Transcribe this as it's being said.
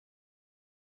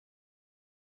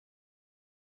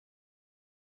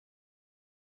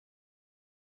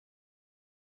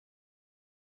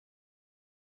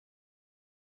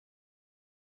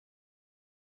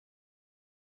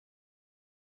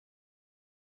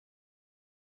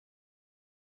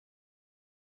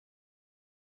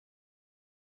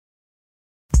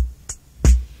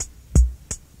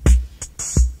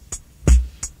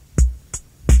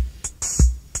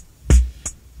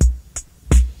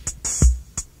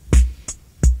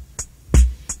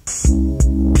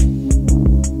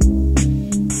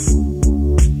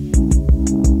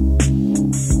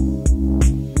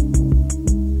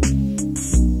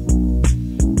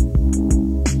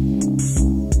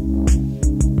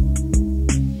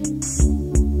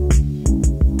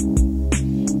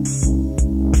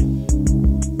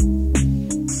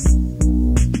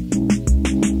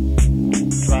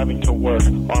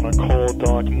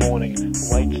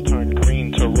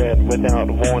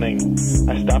morning.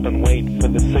 I stop and wait for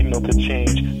the signal to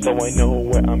change. Though I know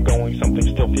where I'm going, something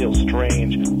still feels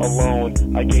strange.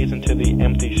 Alone, I gaze into the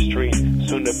empty street,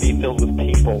 soon to be filled with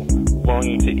people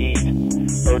longing to eat,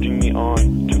 urging me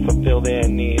on to fulfill their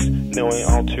needs, knowing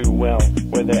all too well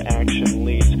where their action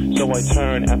leads. So I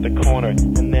turn at the corner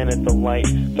and then at the light.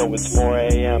 Though it's 4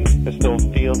 a.m., it still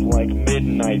feels like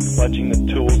midnight, clutching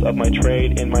the tools of my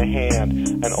trade in my hand,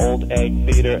 an old egg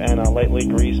beater and a lightly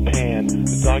greased pan.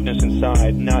 The darkness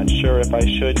inside, not sure if I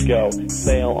should go.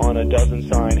 Sale on a dozen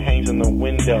sign hangs in the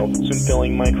window, soon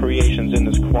filling my creations in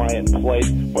this quiet place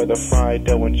where the fried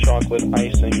dough and chocolate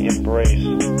icing embrace.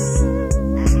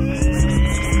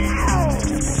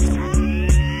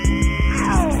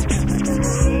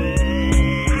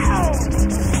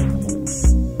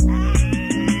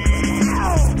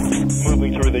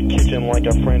 Kitchen like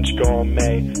a French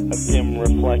gourmet, a dim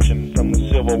reflection from the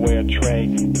silverware tray,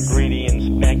 ingredients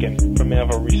beckon from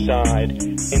every side,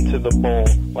 into the bowl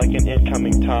like an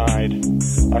incoming tide.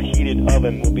 A heated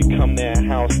oven will become their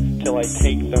house till I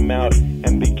take them out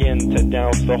and begin to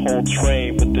douse the whole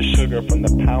tray with the sugar from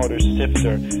the powder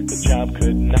sifter. The job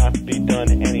could not be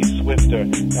done any swifter.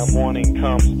 Now morning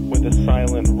comes with a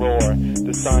silent roar.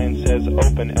 The sign says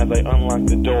open as I unlock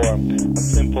the door. A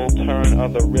simple turn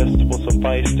of the wrist will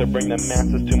suffice to bring the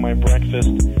masses to my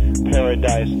breakfast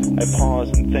paradise. I pause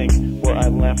and think where I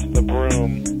left the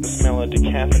broom. The smell of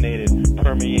decaffeinated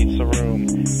permeates the room.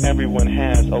 Everyone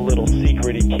has a little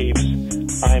secret he keeps.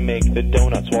 I make the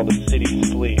donuts while the city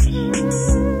sleeps.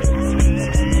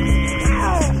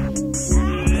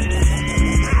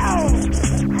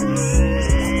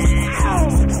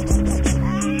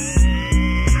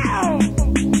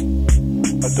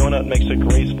 Donut makes a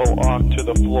graceful arc to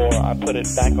the floor. I put it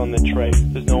back on the tray.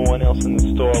 There's no one else in the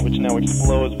store, which now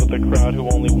explodes with a crowd who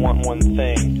only want one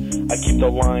thing. I keep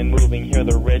the line moving, hear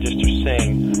the register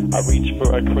sing. I reach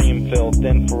for a cream filled,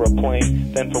 then for a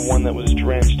plain, then for one that was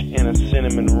drenched in a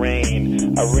cinnamon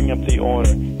rain. I ring up the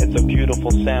order. It's a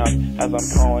beautiful sound as I'm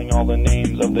calling all the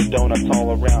names of the donuts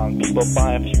all around. People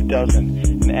buy a few dozen,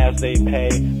 and as they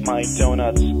pay, my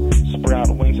donuts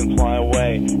sprout wings and fly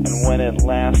away. And when at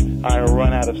last I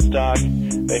run out of stock,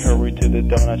 they hurry to the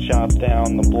donut shop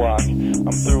down the block.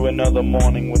 I'm through another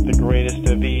morning with the greatest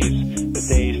of ease.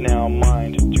 The day's now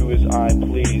mine to do as I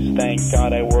please. Thank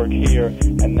God I work here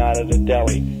and not at a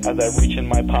deli, as I reach in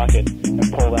my pocket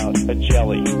and pull out a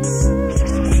jelly.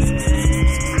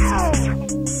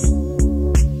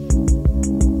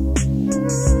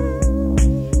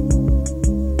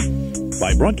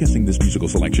 By broadcasting this musical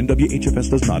selection, WHFS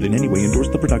does not in any way endorse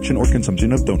the production or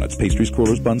consumption of donuts, pastries,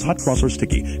 crullers, buns, hot cross or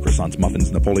sticky, croissants,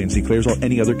 muffins, Napoleon eclairs, or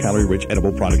any other calorie-rich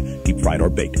edible product, deep fried or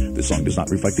baked. This song does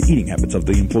not reflect the eating habits of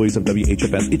the employees of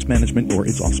WHFS, its management, or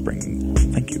its offspring.